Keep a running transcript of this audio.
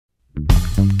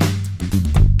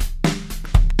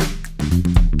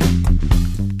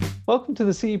Welcome to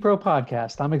the CE Pro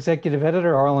podcast. I'm Executive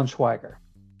Editor Arlen Schweiger.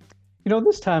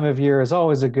 This time of year is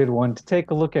always a good one to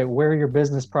take a look at where your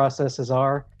business processes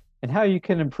are and how you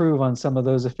can improve on some of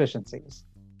those efficiencies.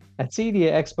 At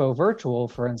CEDIA Expo Virtual,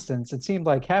 for instance, it seemed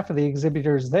like half of the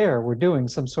exhibitors there were doing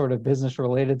some sort of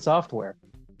business-related software.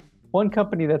 One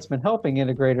company that's been helping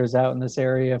integrators out in this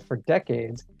area for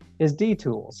decades is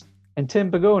D-Tools, and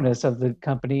Tim Bigoness of the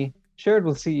company shared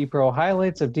with CE Pro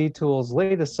highlights of D-Tools'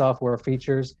 latest software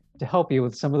features to help you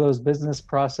with some of those business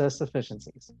process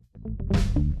efficiencies.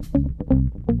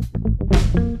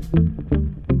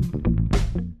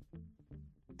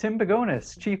 Tim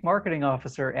Bigoness, Chief Marketing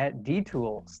Officer at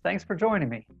D-Tools. Thanks for joining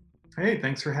me. Hey,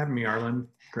 thanks for having me, Arlen.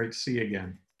 Great to see you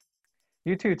again.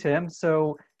 You too, Tim.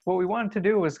 So what we wanted to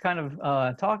do was kind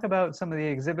of talk about some of the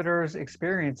exhibitors'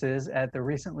 experiences at the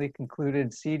recently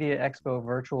concluded CEDIA Expo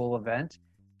Virtual event.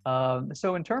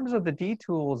 So in terms of the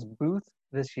D-Tools booth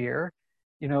this year,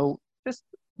 just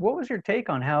what was your take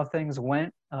on how things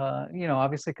went?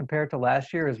 Obviously compared to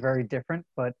last year is very different,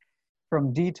 but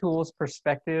from D-Tools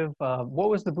perspective, what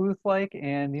was the booth like?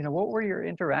 And, what were your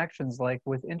interactions like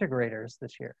with integrators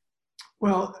this year?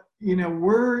 Well,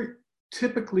 we're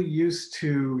typically used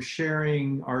to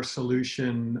sharing our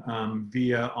solution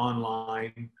via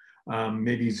online,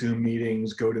 maybe Zoom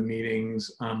meetings, GoToMeetings,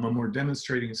 when we're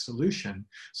demonstrating a solution.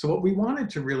 So what we wanted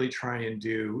to really try and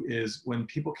do is when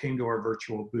people came to our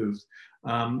virtual booth,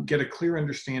 get a clear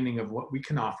understanding of what we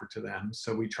can offer to them.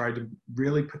 So we tried to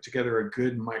really put together a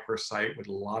good microsite with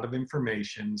a lot of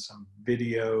information, some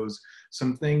videos,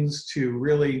 some things to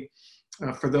really,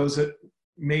 for those that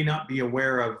may not be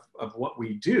aware of what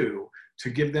we do, to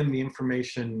give them the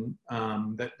information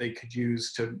that they could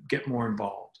use to get more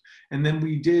involved. And then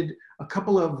we did a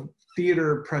couple of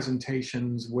theater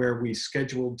presentations where we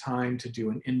scheduled time to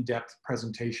do an in-depth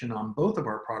presentation on both of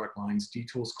our product lines,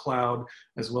 D-Tools Cloud,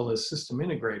 as well as System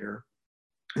Integrator.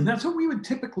 And that's what we would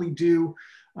typically do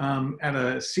at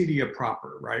a CEDIA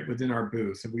proper, right, within our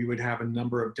booth. And we would have a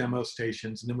number of demo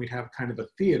stations, and then we'd have kind of a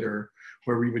theater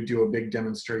where we would do a big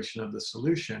demonstration of the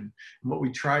solution. And what we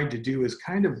tried to do is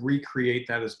kind of recreate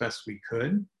that as best we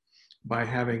could by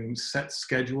having set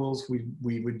schedules.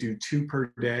 We would do 2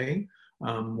 per day,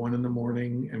 one in the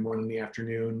morning and one in the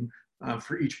afternoon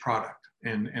for each product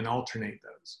and alternate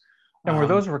those. And were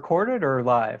those recorded or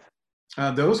live?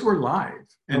 Those were live,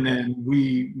 and Okay. then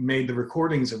we made the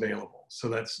recordings available so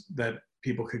that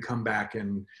people could come back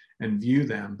and view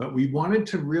them. But we wanted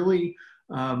to really,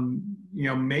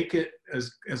 make it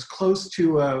as close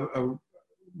to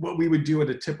what we would do at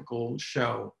a typical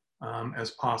show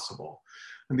as possible.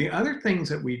 And the other things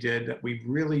that we did that we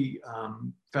really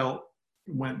felt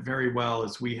went very well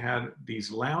is we had these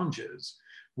lounges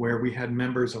where we had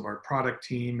members of our product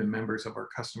team and members of our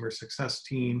customer success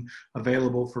team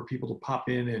available for people to pop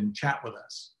in and chat with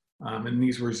us. And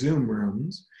these were Zoom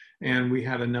rooms, and we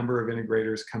had a number of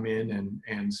integrators come in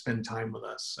and spend time with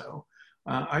us. So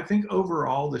I think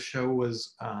overall the show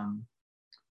was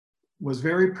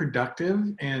very productive,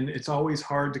 and it's always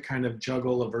hard to kind of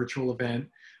juggle a virtual event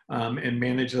and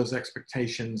manage those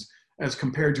expectations as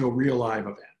compared to a real live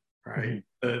event, right?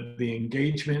 Mm-hmm. The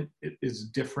engagement is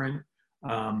different.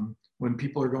 When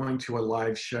people are going to a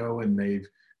live show and they've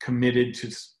committed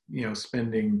to,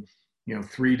 spending,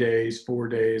 3 days, 4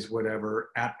 days, whatever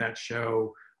at that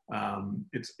show,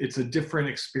 it's a different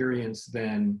experience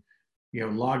than,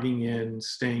 logging in,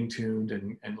 staying tuned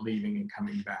and leaving and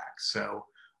coming back. So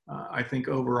I think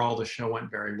overall the show went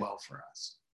very well for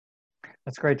us.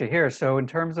 That's great to hear. So in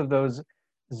terms of those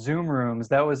Zoom rooms,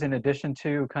 that was in addition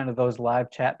to kind of those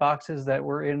live chat boxes that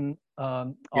were in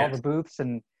all Yes. the booths,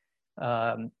 and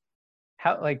how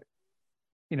many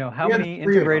Yeah,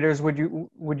 integrators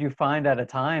would you find at a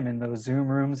time in those Zoom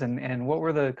rooms, and what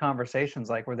were the conversations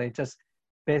like? Were they just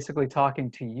basically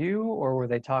talking to you, or were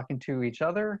they talking to each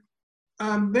other?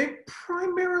 They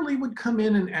primarily would come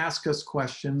in and ask us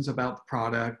questions about the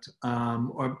product.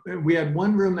 Or we had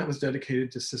one room that was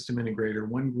dedicated to System Integrator,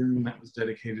 one room that was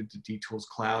dedicated to D-Tools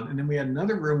Cloud, and then we had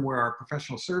another room where our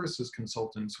professional services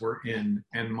consultants were in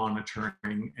and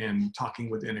monitoring and talking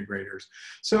with integrators.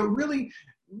 So really,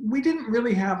 we didn't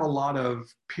really have a lot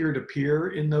of peer-to-peer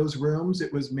in those rooms.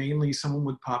 It was mainly someone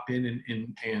would pop in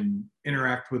and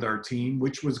interact with our team,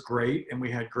 which was great, and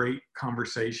we had great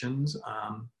conversations.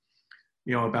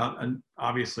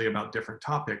 Obviously about different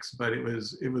topics, but it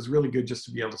was really good just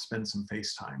to be able to spend some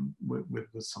face time with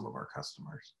some of our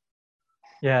customers.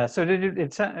 Yeah. So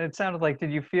it sounded like,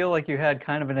 did you feel like you had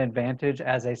kind of an advantage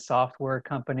as a software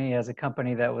company, as a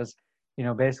company that was,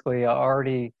 basically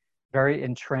already very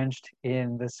entrenched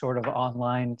in this sort of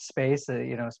online space,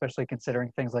 especially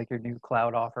considering things like your new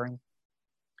cloud offering?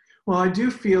 Well, I do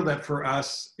feel that for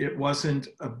us, it wasn't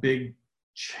a big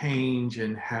change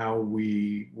in how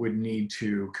we would need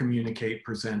to communicate,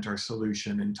 present our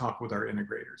solution, and talk with our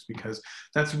integrators, because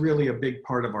that's really a big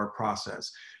part of our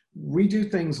process. We do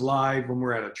things live when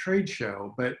we're at a trade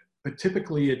show, but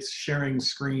typically it's sharing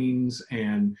screens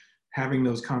and having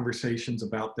those conversations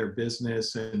about their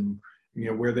business and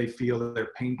where they feel that their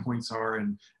pain points are,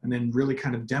 and then really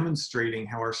kind of demonstrating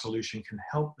how our solution can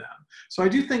help them. So I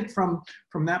do think from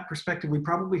that perspective, we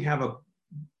probably have a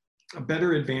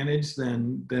better advantage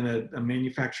than a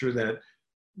manufacturer that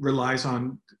relies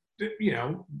on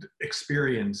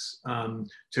experience,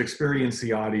 to experience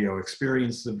the audio,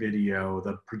 experience the video,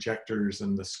 the projectors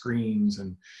and the screens,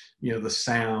 and the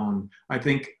sound. I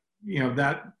think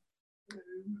that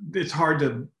it's hard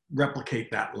to replicate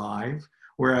that live.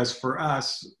 Whereas for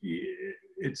us,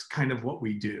 it's kind of what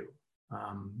we do.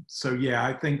 So yeah,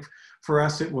 I think for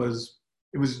us it was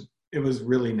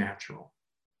really natural.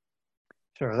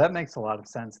 Sure, that makes a lot of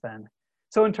sense then.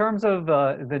 So in terms of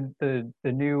the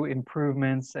new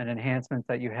improvements and enhancements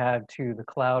that you have to the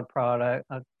cloud product,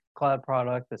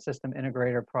 the system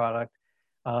integrator product,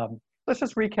 let's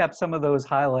just recap some of those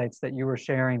highlights that you were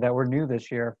sharing that were new this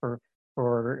year for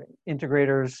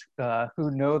integrators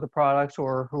who know the products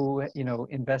or who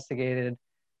investigated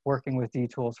working with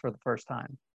D-Tools for the first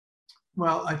time.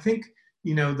 Well, I think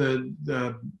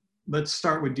let's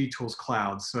start with D-Tools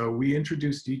Cloud. So we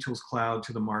introduced D-Tools Cloud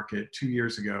to the market 2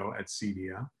 years ago at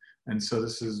CEDIA, and so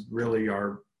this is really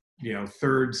our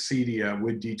third CEDIA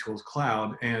with D-Tools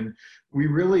Cloud, and we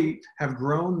really have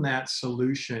grown that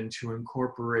solution to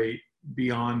incorporate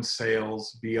beyond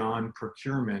sales, beyond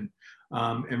procurement,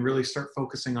 and really start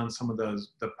focusing on some of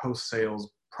the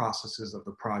post-sales processes of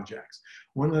the projects.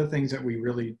 One of the things that we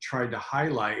really tried to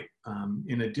highlight,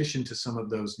 in addition to some of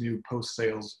those new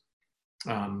post-sales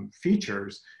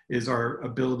features, is our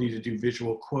ability to do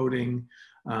visual quoting,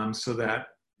 so that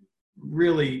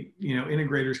really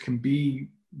integrators can be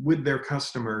with their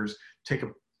customers, take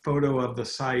a photo of the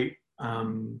site,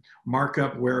 mark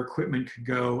up where equipment could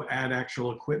go, add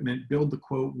actual equipment, build the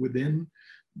quote within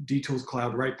D-Tools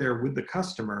Cloud right there with the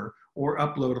customer, or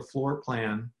upload a floor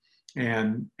plan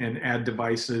and add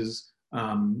devices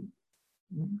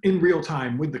in real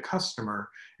time with the customer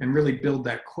and really build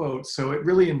that quote. So it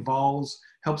really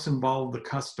helps involve the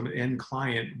customer and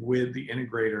client with the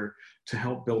integrator to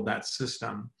help build that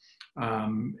system.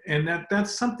 And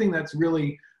that's something that's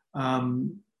really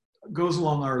goes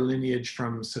along our lineage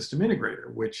from System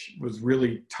Integrator, which was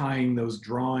really tying those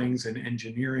drawings and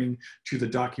engineering to the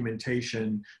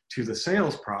documentation to the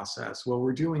sales process. Well,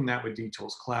 we're doing that with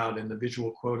D-Tools Cloud, and the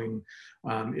visual quoting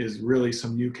is really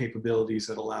some new capabilities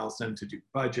that allows them to do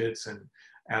budgets and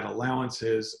add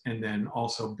allowances, and then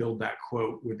also build that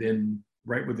quote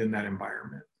right within that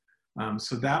environment.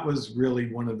 So that was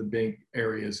really one of the big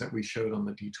areas that we showed on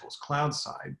the D-Tools Cloud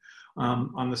side.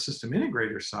 On the System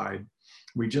Integrator side,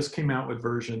 we just came out with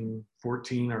version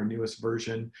 14, our newest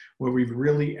version, where we've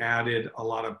really added a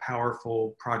lot of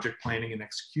powerful project planning and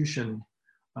execution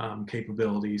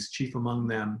capabilities. Chief among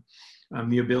them,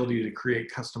 the ability to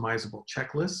create customizable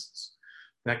checklists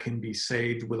that can be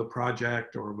saved with a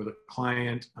project or with a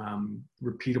client,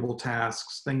 repeatable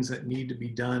tasks, things that need to be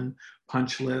done,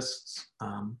 punch lists,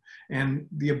 and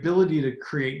the ability to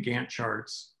create Gantt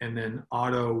charts and then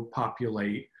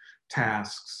auto-populate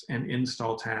tasks and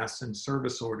install tasks and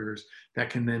service orders that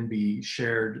can then be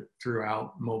shared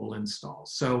throughout mobile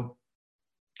installs. So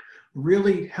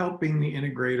really helping the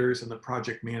integrators and the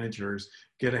project managers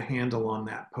get a handle on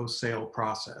that post-sale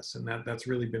process. And that's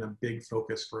really been a big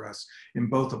focus for us in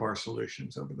both of our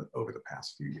solutions over the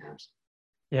past few years.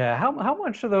 Yeah, how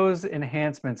much of those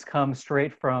enhancements come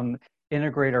straight from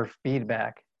integrator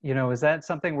feedback? Is that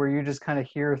something where you just kind of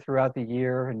hear throughout the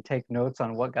year and take notes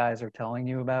on what guys are telling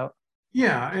you about?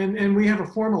 Yeah, and we have a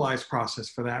formalized process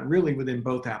for that really within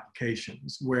both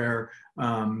applications, where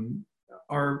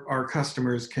our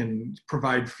customers can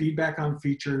provide feedback on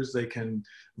features. They can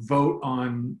vote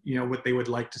on what they would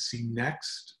like to see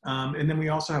next, and then we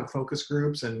also have focus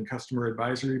groups and customer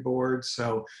advisory boards.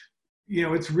 So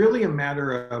it's really a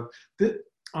matter of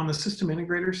on the system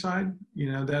integrator side,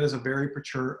 that is a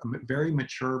very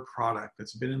mature product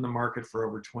that's been in the market for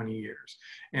over 20 years,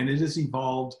 and it has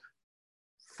evolved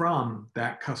from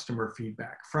that customer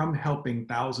feedback, from helping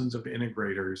thousands of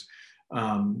integrators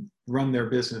run their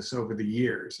business over the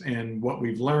years, and what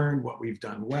we've learned, what we've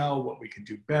done well, what we can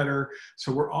do better.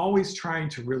 So we're always trying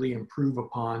to really improve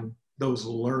upon those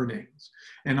learnings.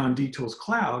 And on D-Tools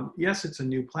Cloud, yes, it's a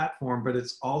new platform, but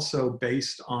it's also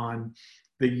based on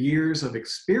the years of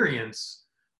experience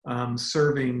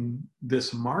serving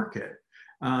this market.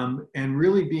 and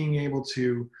really being able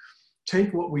to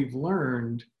take what we've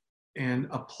learned and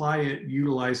apply it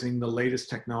utilizing the latest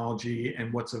technology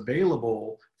and what's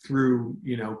available through,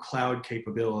 cloud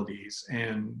capabilities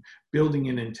and building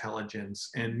in intelligence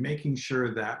and making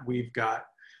sure that we've got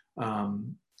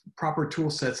proper tool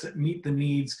sets that meet the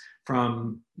needs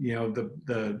from,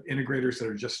 the integrators that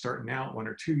are just starting out, 1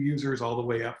 or 2 users, all the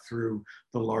way up through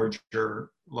the larger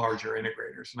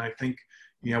integrators. And I think,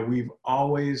 we've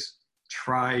always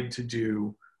tried to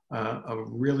do a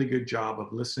really good job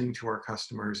of listening to our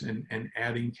customers and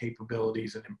adding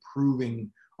capabilities and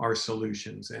improving our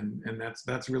solutions. And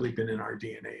that's really been in our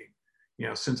DNA,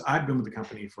 since I've been with the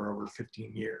company for over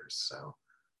 15 years. So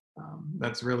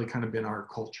that's really kind of been our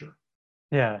culture.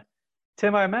 Yeah.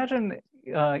 Tim, I imagine,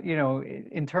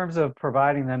 in terms of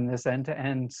providing them this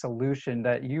end-to-end solution,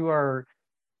 that you are,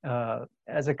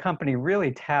 as a company,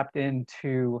 really tapped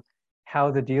into how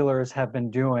the dealers have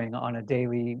been doing on a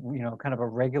daily, kind of a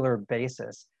regular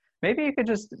basis. Maybe you could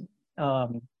just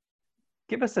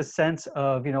give us a sense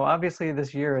of, obviously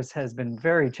this year has been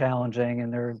very challenging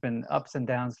and there have been ups and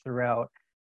downs throughout,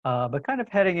 but kind of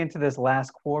heading into this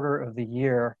last quarter of the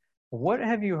year, what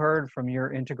have you heard from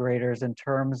your integrators in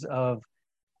terms of,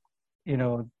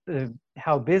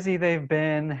 how busy they've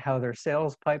been, how their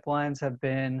sales pipelines have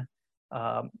been?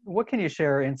 What can you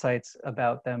share insights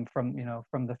about them from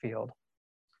the field?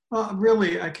 Well,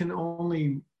 really, I can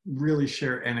only really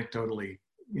share anecdotally,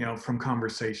 from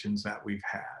conversations that we've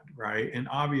had, right? And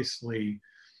obviously,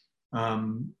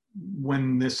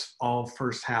 when this all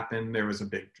first happened, there was a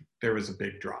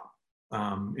big drop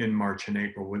in March and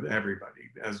April with everybody,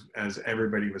 as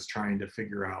everybody was trying to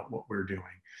figure out what we're doing.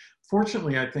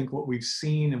 Fortunately, I think what we've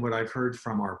seen and what I've heard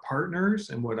from our partners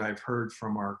and what I've heard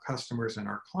from our customers and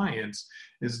our clients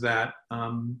is that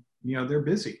they're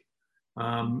busy.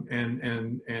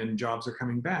 And jobs are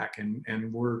coming back,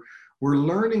 and we're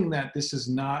learning that this is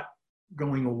not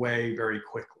going away very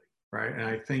quickly, right? And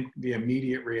I think the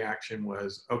immediate reaction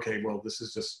was, okay, well, this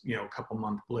is just a couple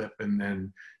month blip, and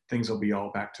then things will be all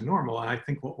back to normal. And I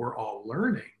think what we're all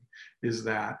learning is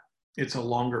that it's a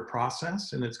longer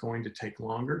process and it's going to take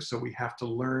longer. So we have to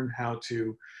learn how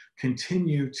to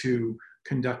continue to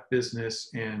conduct business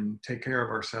and take care of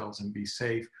ourselves and be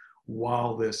safe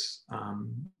while this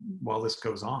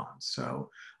goes on. So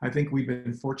I think we've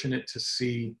been fortunate to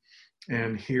see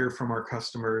and hear from our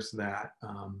customers that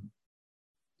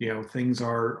things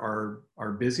are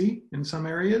busy in some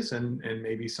areas, and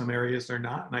maybe some areas they're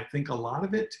not. And I think a lot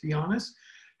of it, to be honest,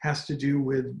 has to do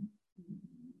with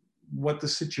what the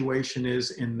situation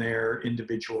is in their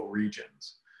individual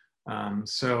regions.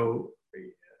 So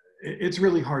it's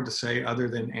really hard to say other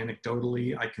than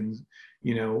anecdotally. I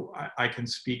can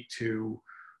speak to,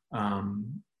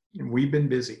 we've been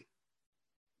busy.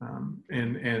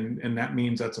 And that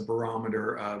means that's a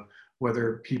barometer of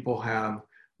whether people have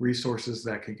resources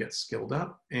that could get skilled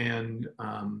up and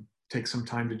take some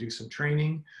time to do some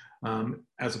training,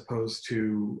 as opposed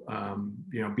to,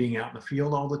 being out in the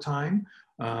field all the time.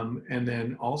 And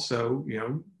then also,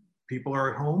 people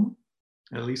are at home,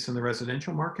 at least in the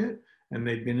residential market, and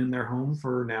they've been in their home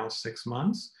for now 6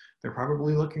 months. They're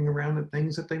probably looking around at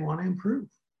things that they want to improve.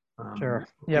 Sure.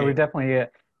 Yeah, we've definitely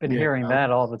been hearing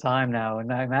that all the time now.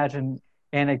 And I imagine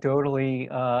anecdotally,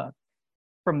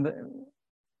 from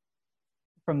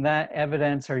that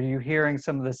evidence, are you hearing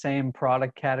some of the same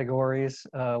product categories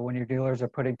when your dealers are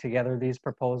putting together these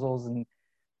proposals and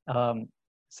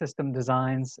system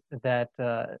designs, that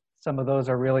some of those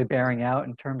are really bearing out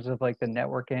in terms of like the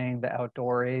networking, the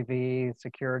outdoor AV,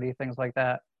 security, things like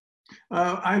that?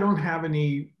 I don't have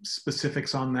any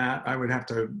specifics on that.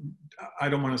 I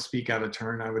don't want to speak out of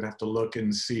turn. I would have to look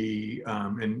and see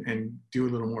and do a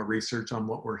little more research on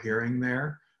what we're hearing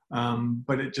there.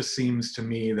 But it just seems to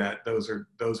me that those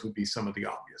would be some of the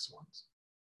obvious ones.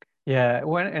 Yeah.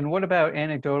 And what about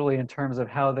anecdotally in terms of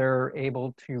how they're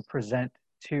able to present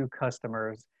to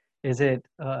customers? Is it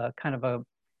kind of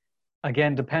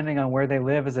again, depending on where they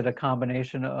live, is it a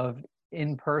combination of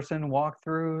in-person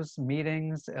walkthroughs,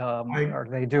 meetings? Are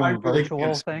they doing really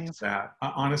virtual things? That.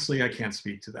 Honestly, I can't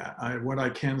speak to that. What I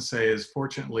can say is,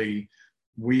 fortunately,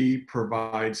 we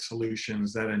provide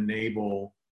solutions that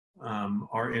enable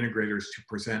our integrators to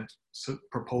present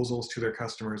proposals to their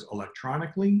customers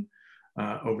electronically,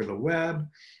 over the web,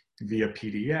 via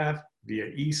PDF, via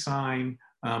e-sign,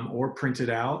 or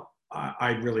printed out.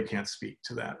 I really can't speak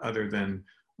to that, other than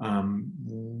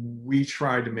we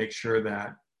try to make sure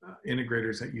that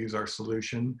integrators that use our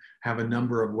solution have a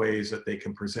number of ways that they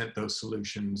can present those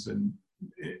solutions and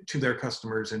to their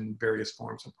customers in various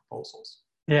forms of proposals.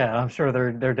 Yeah, I'm sure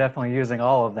they're definitely using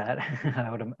all of that.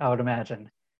 I would imagine.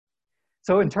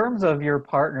 So in terms of your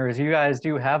partners, you guys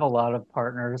do have a lot of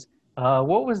partners.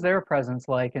 What was their presence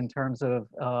like in terms of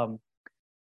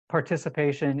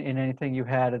participation in anything you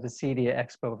had at the CEDIA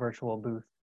Expo Virtual booth?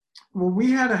 Well, we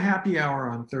had a happy hour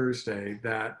on Thursday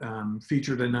that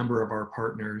featured a number of our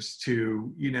partners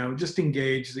to, just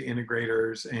engage the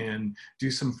integrators and do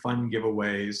some fun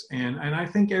giveaways. And I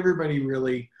think everybody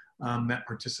really that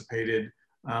participated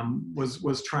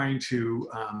was trying to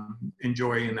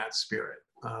enjoy in that spirit.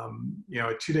 A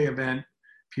 2-day event,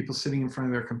 people sitting in front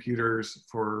of their computers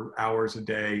for hours a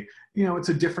day. It's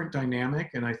a different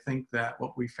dynamic. And I think that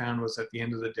what we found was at the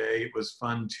end of the day, it was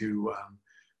fun to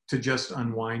just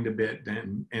unwind a bit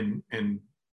and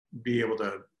be able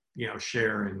to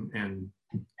share and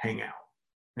hang out,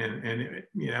 and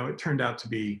it turned out to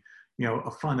be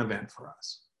a fun event for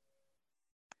us.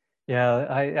 Yeah,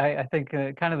 I think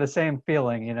kind of the same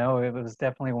feeling, it was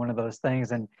definitely one of those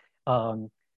things. And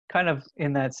kind of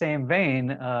in that same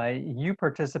vein, you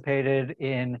participated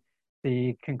in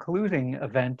the concluding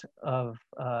event of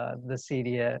the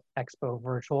CEDIA Expo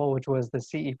Virtual, which was the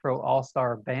CE Pro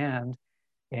All-Star Band,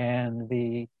 and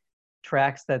the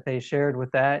tracks that they shared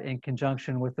with that in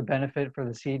conjunction with the benefit for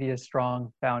the CEDIA Strong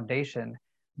Foundation.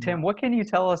 Tim, Yeah. what can you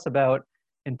tell us about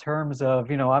in terms of,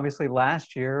 obviously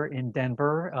last year in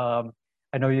Denver,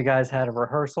 I know you guys had a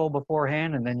rehearsal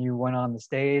beforehand, and then you went on the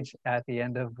stage at the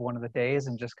end of one of the days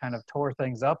and just kind of tore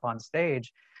things up on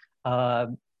stage.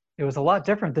 It was a lot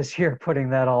different this year putting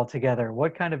that all together.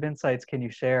 What kind of insights can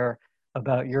you share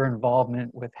about your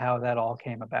involvement with how that all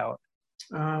came about?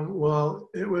 Well,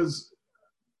 it was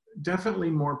definitely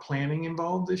more planning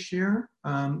involved this year.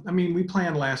 We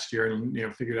planned last year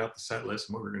and figured out the set list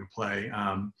and what we were going to play,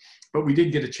 but we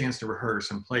did get a chance to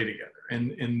rehearse and play together.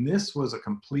 And this was a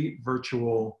complete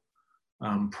virtual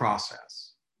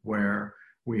process where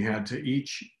we had to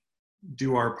each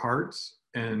do our parts.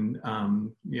 And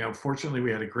fortunately,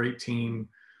 we had a great team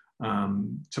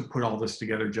to put all this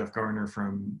together. Jeff Gardner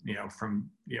from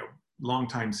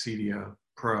longtime CEDIA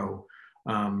Pro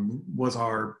was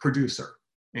our producer.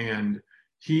 And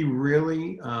he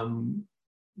really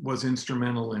was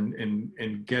instrumental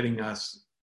in getting us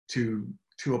to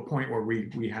a point where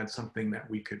we had something that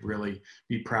we could really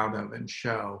be proud of and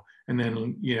show. And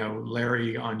then,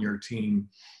 Larry on your team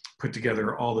put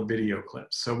together all the video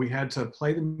clips. So we had to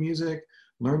play the music,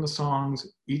 learn the songs,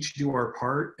 each do our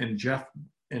part, and Jeff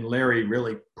and Larry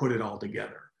really put it all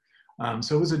together.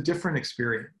 So it was a different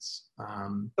experience.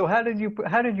 So how did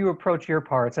you approach your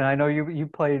parts? And I know you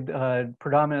played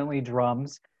predominantly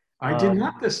drums. I did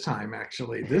not this time,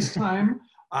 actually. This time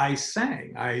I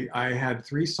sang. I had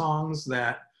 3 songs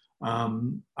that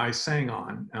I sang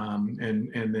on,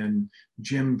 and then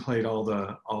Jim played all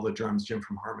the drums. Jim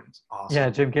from Harmon's awesome.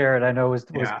 Yeah, Jim Garrett, I know was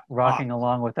rocking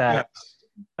along with that.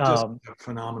 Just a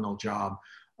phenomenal job.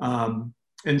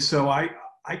 And so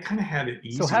I kind of had it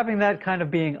easy. So having that kind of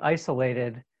being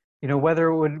isolated, whether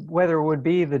it would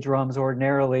be the drums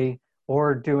ordinarily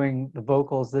or doing the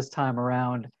vocals this time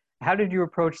around, how did you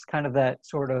approach kind of that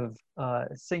sort of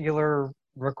singular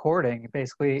recording,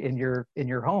 basically in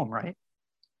your home, right?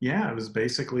 Yeah, it was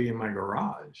basically in my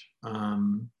garage.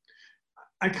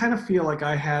 I kind of feel like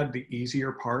I had the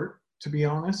easier part, to be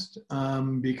honest,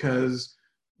 because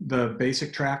the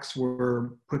basic tracks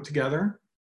were put together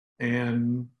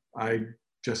and I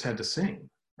just had to sing,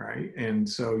 right? And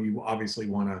so you obviously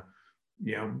want to,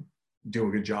 do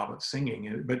a good job of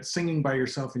singing. But singing by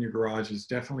yourself in your garage is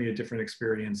definitely a different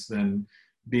experience than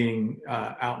being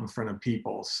out in front of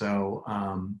people. So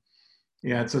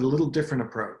yeah, it's a little different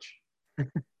approach.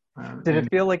 Did it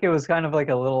feel like it was kind of like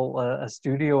a little a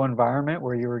studio environment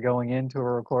where you were going into a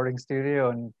recording studio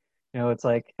and it's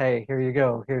like, hey, here you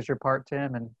go, here's your part,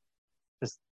 Tim, and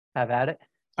just have at it?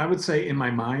 I would say in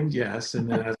my mind, yes. And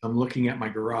then as I'm looking at my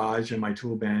garage and my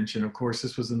tool bench, and of course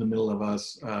this was in the middle of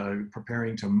us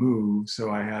preparing to move, so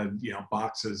I had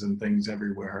boxes and things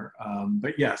everywhere.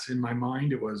 But yes, in my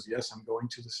mind it was, yes, I'm going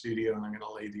to the studio and I'm going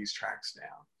to lay these tracks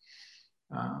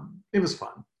down. It was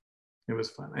fun. It was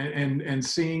fun, and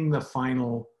seeing the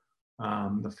final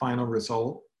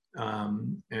result,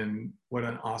 and what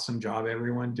an awesome job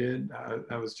everyone did.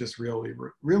 That was just really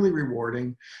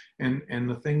rewarding, and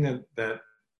the thing that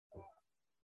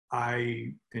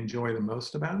I enjoy the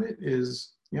most about it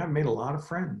is, I've made a lot of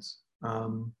friends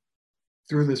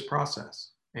through this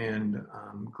process, and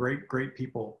great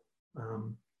people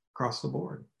across the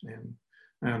board, and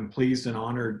I'm pleased and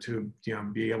honored to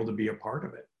be able to be a part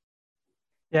of it.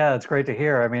 Yeah, it's great to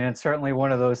hear. I mean, it's certainly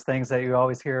one of those things that you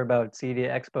always hear about CEDIA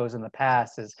expos in the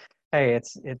past is, hey,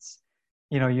 it's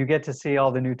you get to see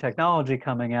all the new technology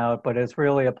coming out, but it's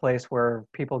really a place where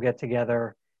people get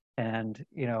together And,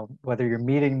 whether you're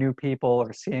meeting new people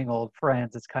or seeing old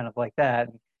friends, it's kind of like that.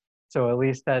 So at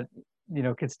least that,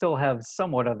 could still have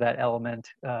somewhat of that element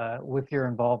with your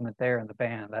involvement there in the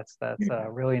band. That's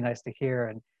really nice to hear.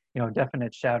 And,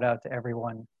 definite shout out to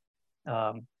everyone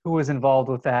who was involved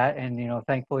with that. And,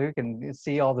 thankfully we can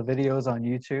see all the videos on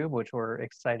YouTube, which we're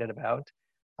excited about.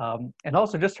 And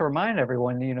also just to remind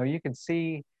everyone, you can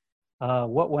see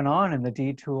what went on in the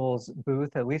D-Tools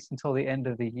booth, at least until the end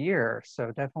of the year. So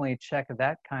definitely check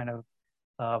that kind of,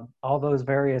 all those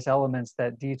various elements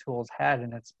that D-Tools had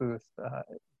in its booth.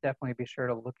 Definitely be sure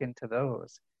to look into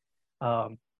those.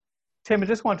 Tim, I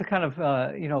just want to kind of,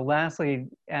 lastly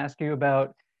ask you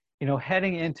about,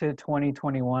 heading into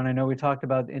 2021. I know we talked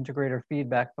about the integrator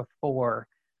feedback before.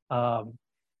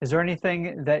 Is there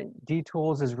anything that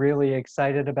D-Tools is really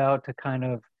excited about to kind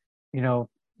of,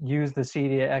 use the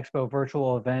CEDIA Expo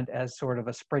Virtual event as sort of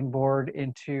a springboard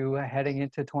into heading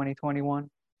into 2021?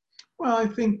 Well, I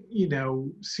think,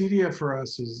 CEDIA for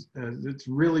us is, it's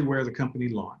really where the company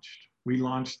launched. We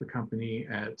launched the company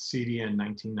at CEDIA in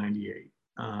 1998.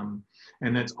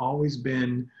 And that's always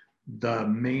been the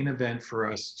main event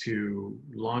for us to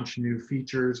launch new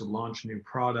features, launch new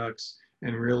products,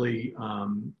 and really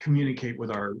communicate with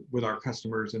our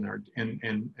customers and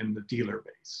the dealer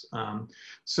base.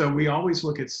 So we always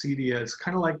look at CEDIA. It's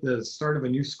kind of like the start of a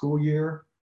new school year.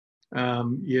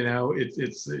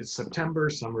 It's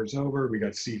September, summer's over. We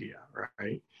got CEDIA,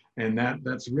 right? And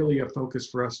that's really a focus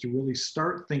for us to really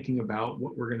start thinking about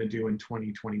what we're going to do in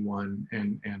 2021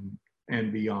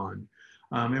 and beyond.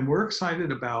 And we're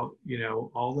excited about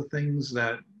all the things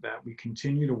that we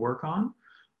continue to work on.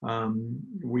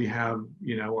 We have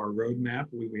our roadmap.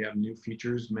 We have new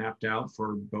features mapped out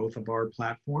for both of our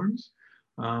platforms,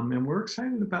 and we're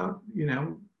excited about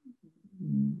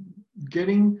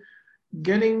getting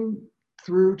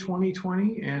through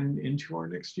 2020 and into our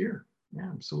next year. Yeah,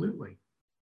 absolutely.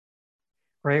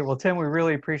 Great. Well, Tim, we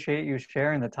really appreciate you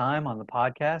sharing the time on the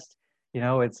podcast.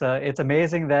 It's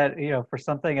amazing that, for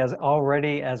something as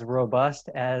already as robust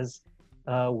as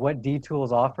what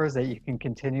D-Tools offers, that you can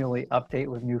continually update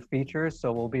with new features.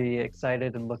 So we'll be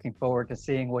excited and looking forward to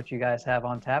seeing what you guys have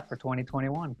on tap for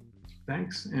 2021.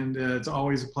 Thanks. And it's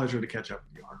always a pleasure to catch up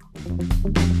with you,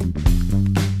 Arnold.